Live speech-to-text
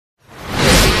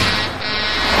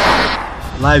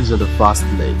Lives in the fast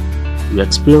lane. We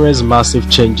experience massive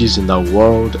changes in our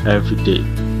world every day.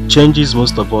 Changes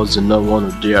most of us do not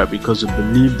want to dare because we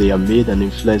believe they are made and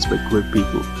influenced by great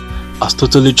people. As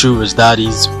totally true as that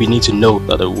is, we need to know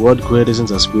that the word great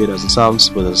isn't as great as it sounds,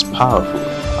 but as powerful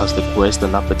as the quest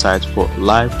and appetite for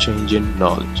life-changing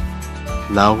knowledge.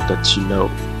 Now that you know,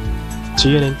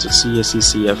 tune in to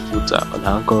CACCF Futa on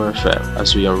Anchor FM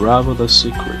as we unravel the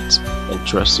secrets and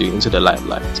thrust you into the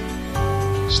limelight.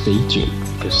 Stay tuned,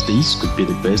 because these could be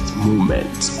the best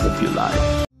moments of your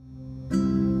life.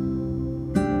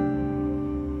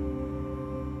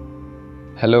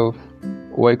 Hello,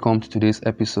 welcome to today's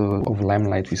episode of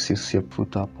LimeLight with CACCF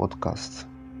Futa podcast.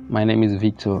 My name is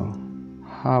Victor.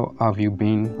 How have you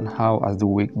been and how has the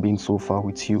week been so far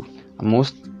with you? And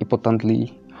most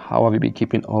importantly, how have you been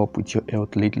keeping up with your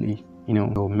health lately?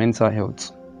 Your mental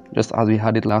health. Just as we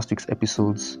had it last week's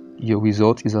episodes, your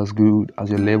result is as good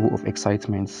as your level of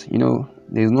excitement.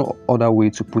 There's no other way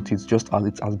to put it, just as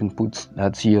it has been put,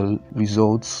 that your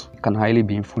results can highly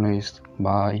be influenced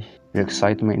by your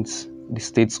excitement. The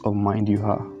states of mind you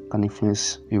have can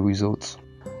influence your results.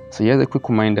 So here's a quick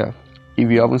reminder. If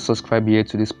you haven't subscribed yet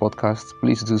to this podcast,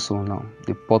 please do so now.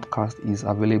 The podcast is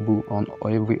available on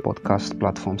every podcast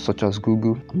platform such as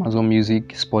Google, Amazon Music,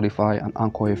 Spotify, and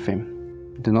Anchor FM.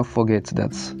 Do not forget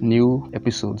that new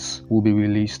episodes will be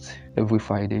released every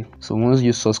Friday. So once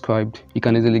you're subscribed, you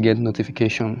can easily get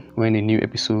notification when a new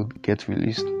episode gets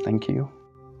released. Thank you.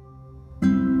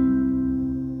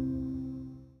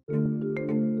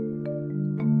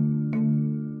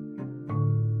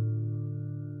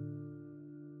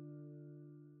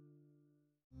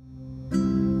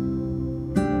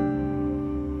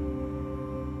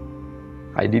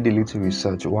 I did a little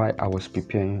research while I was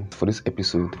preparing for this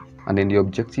episode, and then the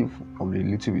objective of the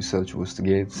little research was to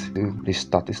get the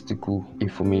statistical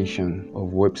information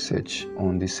of web search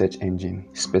on the search engine,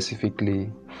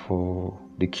 specifically for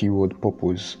the keyword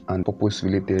purpose and purpose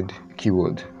related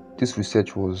keyword. This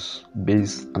research was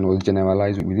based and was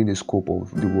generalized within the scope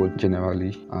of the word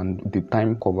generally, and the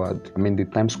time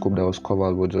scope that was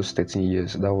covered was just 13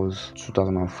 years. That was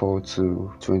 2004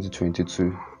 to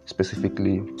 2022.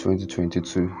 Specifically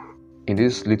 2022. In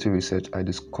this little research, I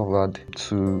discovered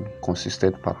two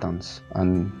consistent patterns,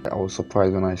 and I was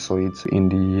surprised when I saw it. In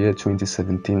the year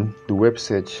 2017, the web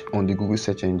search on the Google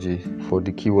search engine for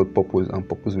the keyword purpose and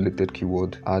purpose related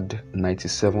keyword had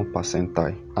 97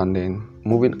 percentile, and then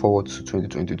moving forward to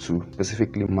 2022,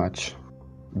 specifically March,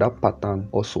 that pattern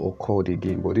also occurred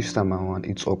again, but this time around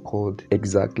it occurred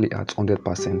exactly at 100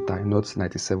 percentile, not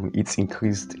 97. It's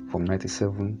increased from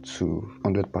 97 to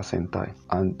 100 percentile,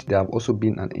 and there have also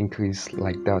been an increase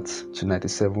like that to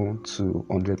 97 to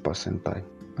 100 percentile.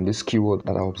 And this keyword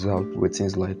that I observed were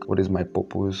things like, what is my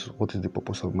purpose, what is the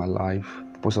purpose of my life,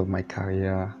 purpose of my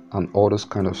career, and all those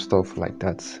kind of stuff like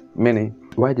that.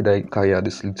 Why did I carry out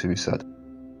this little research?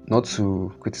 Not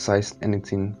to criticize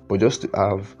anything, but just to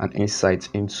have an insight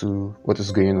into what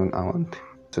is going on around,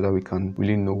 so that we can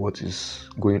really know what is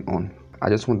going on. I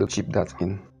just want to chip that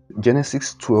in.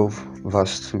 Genesis 12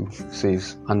 verse 2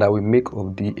 says, "And I will make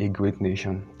of thee a great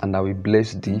nation, and I will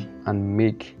bless thee and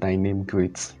make thy name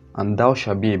great, and thou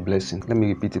shalt be a blessing." Let me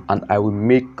repeat it. "And I will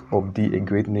make of thee a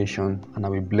great nation, and I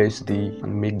will bless thee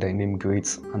and make thy name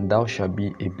great, and thou shalt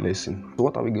be a blessing." So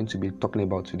what are we going to be talking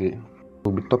about today?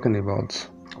 We'll be talking about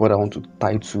what I want to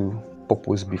title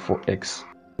purpose before X,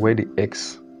 where the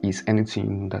X is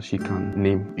anything that you can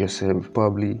name yourself.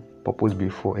 Probably purpose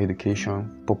before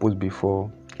education, purpose before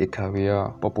a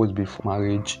career, purpose before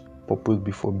marriage, purpose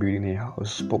before building a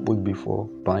house, purpose before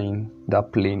buying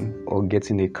that plane or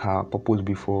getting a car, purpose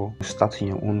before starting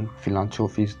your own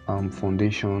philanthropist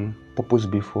foundation, purpose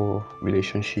before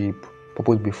relationship,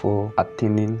 purpose before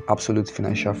attaining absolute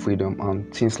financial freedom,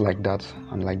 and things like that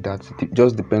and like that. It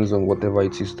just depends on whatever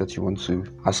it is that you want to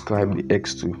ascribe the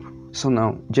X to. So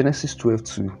now, Genesis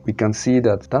 12:2, we can see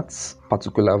that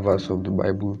particular verse of the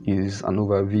Bible is an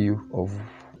overview of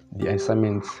the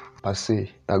assignment per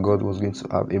se that God was going to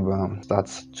have Abraham start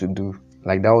to do.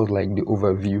 Like that was like the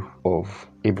overview of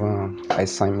Abraham's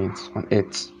assignment on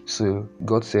earth. So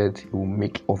God said he will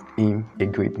make of him a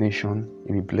great nation,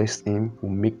 he will bless him,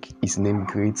 will make his name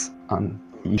great, and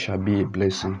he shall be a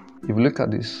blessing. If you look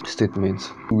at this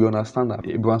statement, we understand that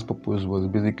Abraham's purpose was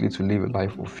basically to live a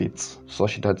life of faith,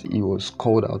 such that he was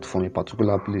called out from a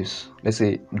particular place, let's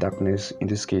say darkness in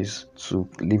this case, to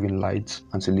live in light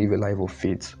and to live a life of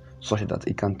faith, such that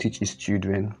he can teach his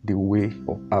children the way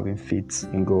of having faith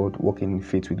in God, walking in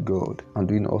faith with God, and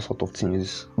doing all sorts of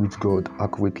things with God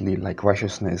accurately, like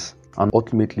righteousness. And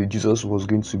ultimately, Jesus was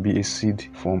going to be a seed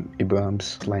from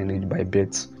Abraham's lineage by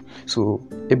birth. So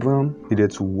Abraham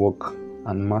needed to walk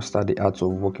and master the art of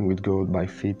working with God by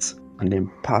faith, and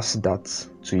then pass that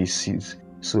to his seed.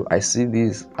 So I see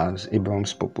this as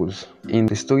Abraham's purpose. In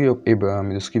the story of Abraham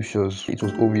in the scriptures, it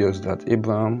was obvious that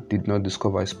Abraham did not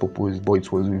discover his purpose, but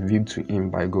it was revealed to him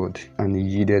by God, and he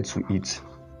yielded to it.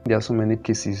 There are so many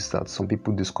cases that some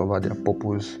people discover their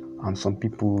purpose, and some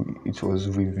people it was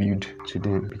revealed to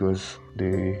them because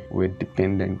they were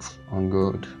dependent on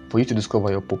God. For you to discover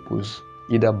your purpose,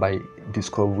 either by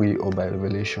discovery or by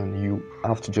revelation, you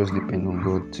have to just depend on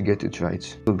God to get it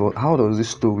right. But how does this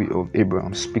story of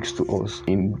Abraham speaks to us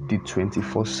in the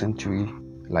 21st century?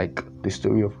 Like the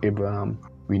story of Abraham,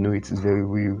 we know it is very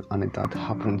real and it had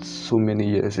happened so many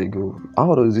years ago.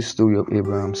 How does this story of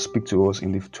Abraham speak to us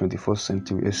in the 21st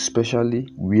century, especially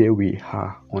where we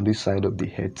are on this side of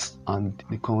the earth and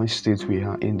the current state we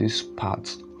are in this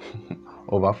part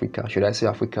of Africa? Should I say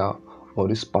Africa or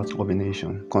this part of a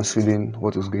nation, considering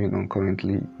what is going on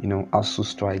currently, ASU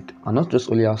strike, and not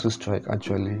just only ASU strike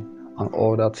actually, and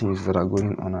other things that are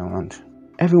going on around.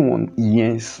 Everyone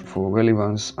yearns for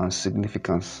relevance and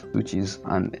significance, which is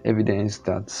an evidence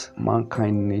that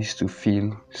mankind needs to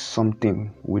feel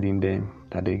something within them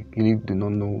that they really do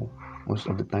not know most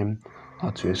of the time how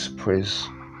to express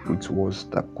with words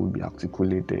that could be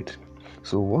articulated.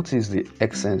 So what is the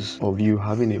essence of you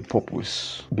having a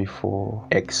purpose before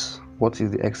X? What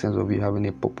is the essence of you having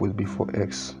a purpose before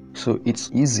X? So it's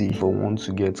easy for one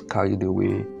to get carried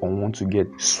away or one to get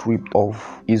swept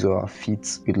off his or her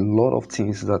feet with a lot of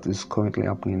things that is currently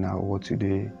happening in our world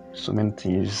today. So many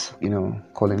things,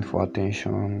 calling for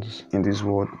attention in this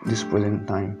world, this present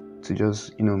time, to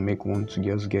just make one to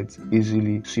just get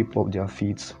easily sweep up their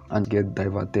feet and get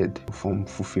diverted from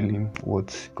fulfilling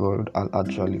what God has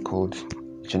actually called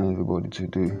each and everybody to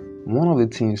do. One of the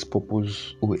things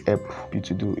purpose will help you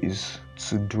to do is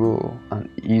to draw an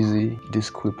easy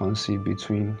discrepancy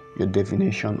between your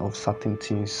definition of certain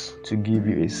things to give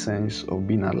you a sense of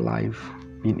being alive,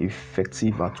 being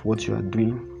effective at what you are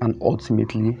doing, and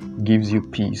ultimately gives you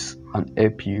peace and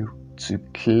help you to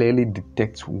clearly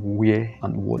detect where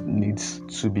and what needs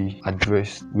to be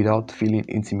addressed without feeling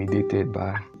intimidated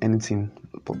by anything,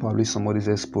 probably somebody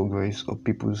else's progress or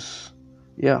people's,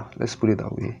 let's put it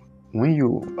that way. When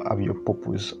you have your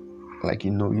purpose, like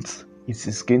it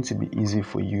is going to be easy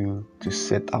for you to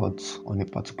set out on a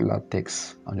particular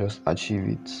text and just achieve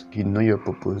it. You know your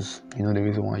purpose, you know the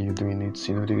reason why you're doing it,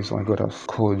 you know the reason why God has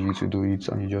called you to do it,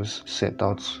 and you just set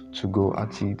out to go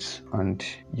at it and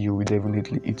you will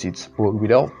definitely hit it. But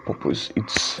without purpose,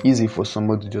 it's easy for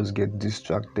somebody to just get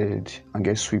distracted and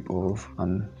get swept off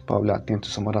and probably attend to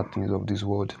some other things of this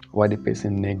world while the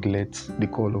person neglects the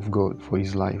call of God for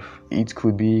his life. It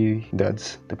could be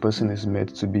that the person is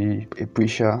meant to be a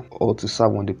preacher or to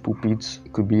serve on the pulpit.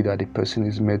 It could be that the person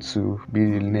is meant to be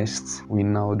the next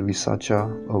renowned researcher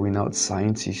or renowned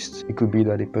scientist. It could be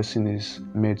that the person is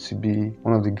meant to be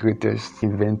one of the greatest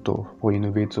inventor or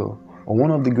innovator, or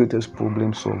one of the greatest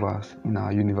problem solvers in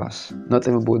our universe. Not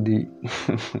everybody,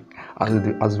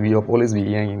 as we have always been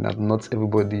hearing, that not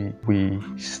everybody will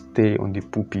stay on the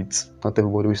pulpit. Not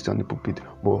everybody will stay on the pulpit.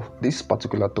 But this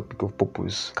particular topic of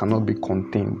purpose cannot be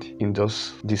contained in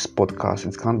just this podcast.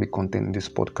 It can't be contained in this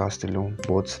podcast alone.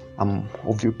 But I'm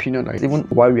of the opinion that even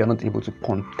while we are not able to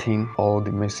contain all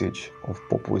the message of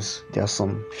purpose, there are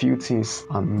some few things,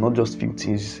 and not just few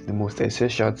things, the most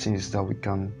essential things that we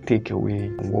can take away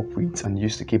and work with and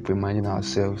use to keep reminding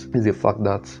ourselves is the fact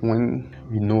that when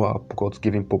we know our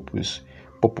God-given purpose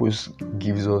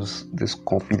gives us this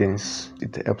confidence.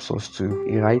 It helps us to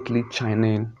rightly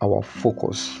channel our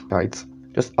focus, right?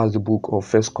 Just as the book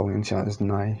of 1 Corinthians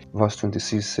 9 verse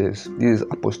 26 says, this is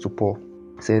Apostle Paul,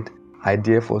 said, I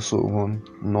therefore so run,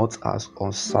 not as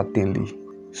uncertainly,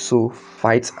 so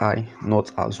fight I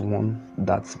not as one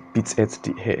that beateth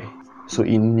the air. So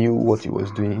he knew what he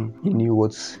was doing. He knew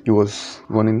what he was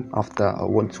running after or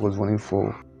what he was running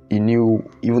for. He knew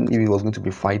even if he was going to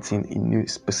be fighting, he knew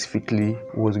specifically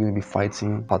who was going to be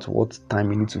fighting, at what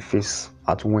time he need to face,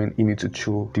 at when he need to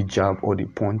throw the jab or the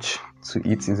punch to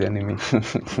hit his enemy.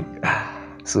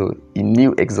 So he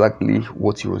knew exactly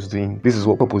what he was doing. This is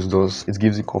what purpose does. It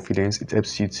gives you confidence. It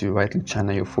helps you to rightly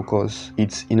channel your focus.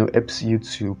 It helps you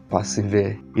to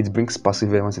persevere. It brings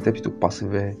perseverance. It helps you to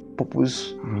persevere.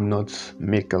 Purpose will not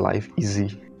make life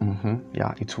easy.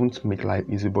 It won't make life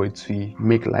easy, but it will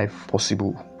make life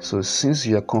possible. So since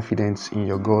you are confident in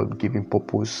your God-given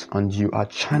purpose and you are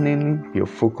channeling your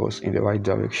focus in the right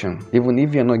direction, even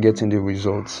if you're not getting the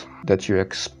results that you're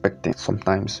expecting,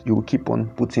 sometimes you will keep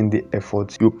on putting the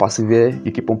effort. You persevere,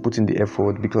 you keep on putting the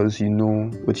effort because you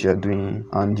know what you're doing.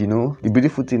 And the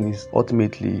beautiful thing is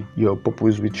ultimately your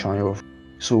purpose will triumph.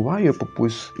 So while your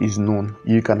purpose is known,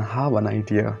 you can have an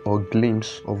idea or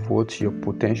glimpse of what your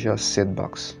potential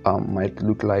setbacks might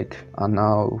look like, and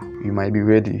now you might be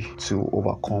ready to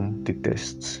overcome the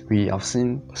tests. We have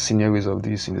seen scenarios of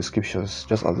this in the scriptures,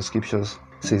 just as the scriptures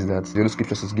says that the Holy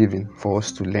Scriptures is given for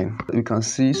us to learn. We can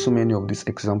see so many of these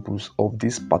examples of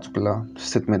this particular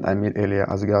statement I made earlier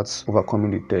as regards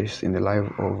overcoming the test in the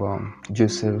life of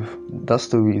Joseph. That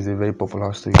story is a very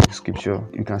popular story in the scripture.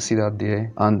 You can see that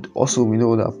there. And also we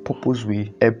know that purpose will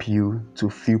help you to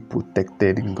feel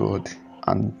protected in God.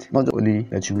 And not only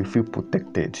that you will feel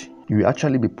protected, you will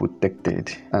actually be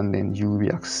protected, and then you will be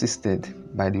assisted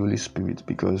by the Holy Spirit,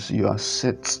 because you are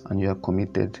set and you are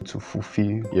committed to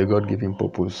fulfill your God-given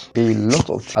purpose. A lot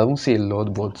of, I won't say a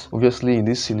lot, but obviously in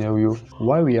this scenario,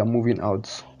 while we are moving out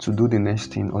to do the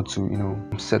next thing, or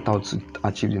to set out to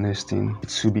achieve the next thing,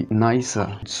 it will be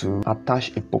nicer to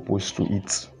attach a purpose to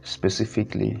it,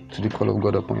 specifically to the call of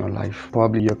God upon your life.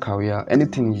 Probably your career,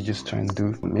 anything you just try and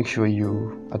do, make sure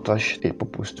you attach a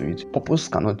purpose to it. Purpose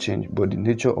cannot change, but the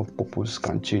nature of purpose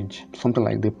can change. Something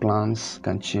like the plans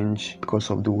can change because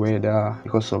of the weather,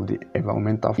 because of the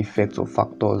environmental effects or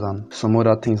factors, and some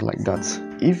other things like that.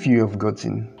 If you have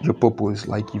gotten your purpose,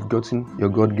 like you've gotten your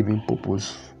God-given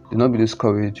purpose, do not be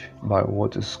discouraged by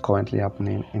what is currently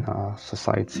happening in our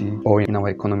society or in our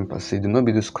economy per se. Do not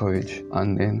be discouraged.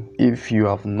 And then if you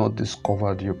have not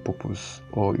discovered your purpose,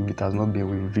 or if it has not been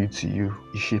revealed to you,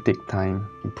 you should take time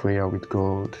in prayer with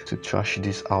God to trash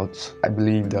this out. I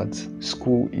believe that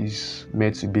school is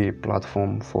meant to be a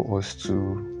platform for us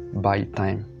to buy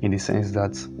time, in the sense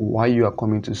that while you are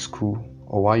coming to school,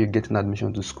 or while you're getting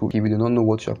admission to school, if you do not know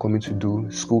what you are coming to do,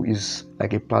 school is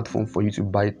like a platform for you to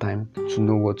buy time to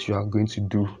know what you are going to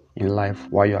do in life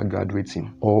while you are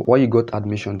graduating, or while you got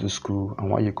admission to school and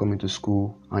while you're coming to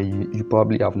school, and you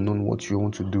probably have known what you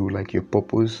want to do, like your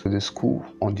purpose. So the school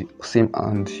on the same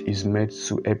hand is meant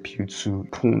to help you to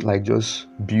just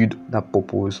build that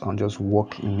purpose and just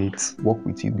work in it, work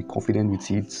with it, be confident with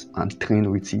it, and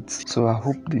train with it. So I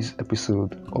hope this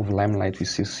episode of LimeLight with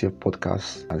CCF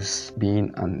podcast has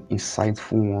been an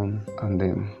insightful one and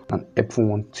an helpful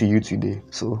one to you today.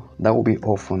 So that will be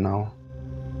all for now.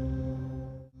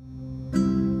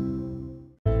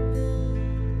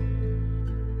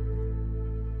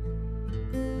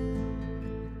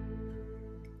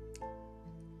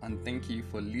 And thank you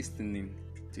for listening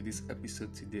to this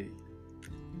episode today.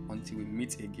 Until we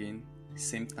meet again,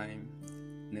 same time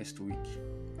next week.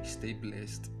 Stay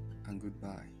blessed and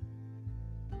goodbye.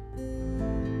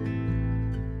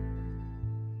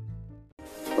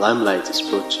 LimeLight is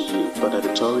brought to you by the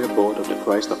editorial board of the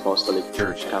Christ Apostolic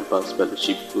Church Campus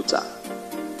Fellowship Futa.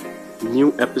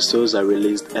 New episodes are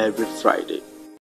released every Friday.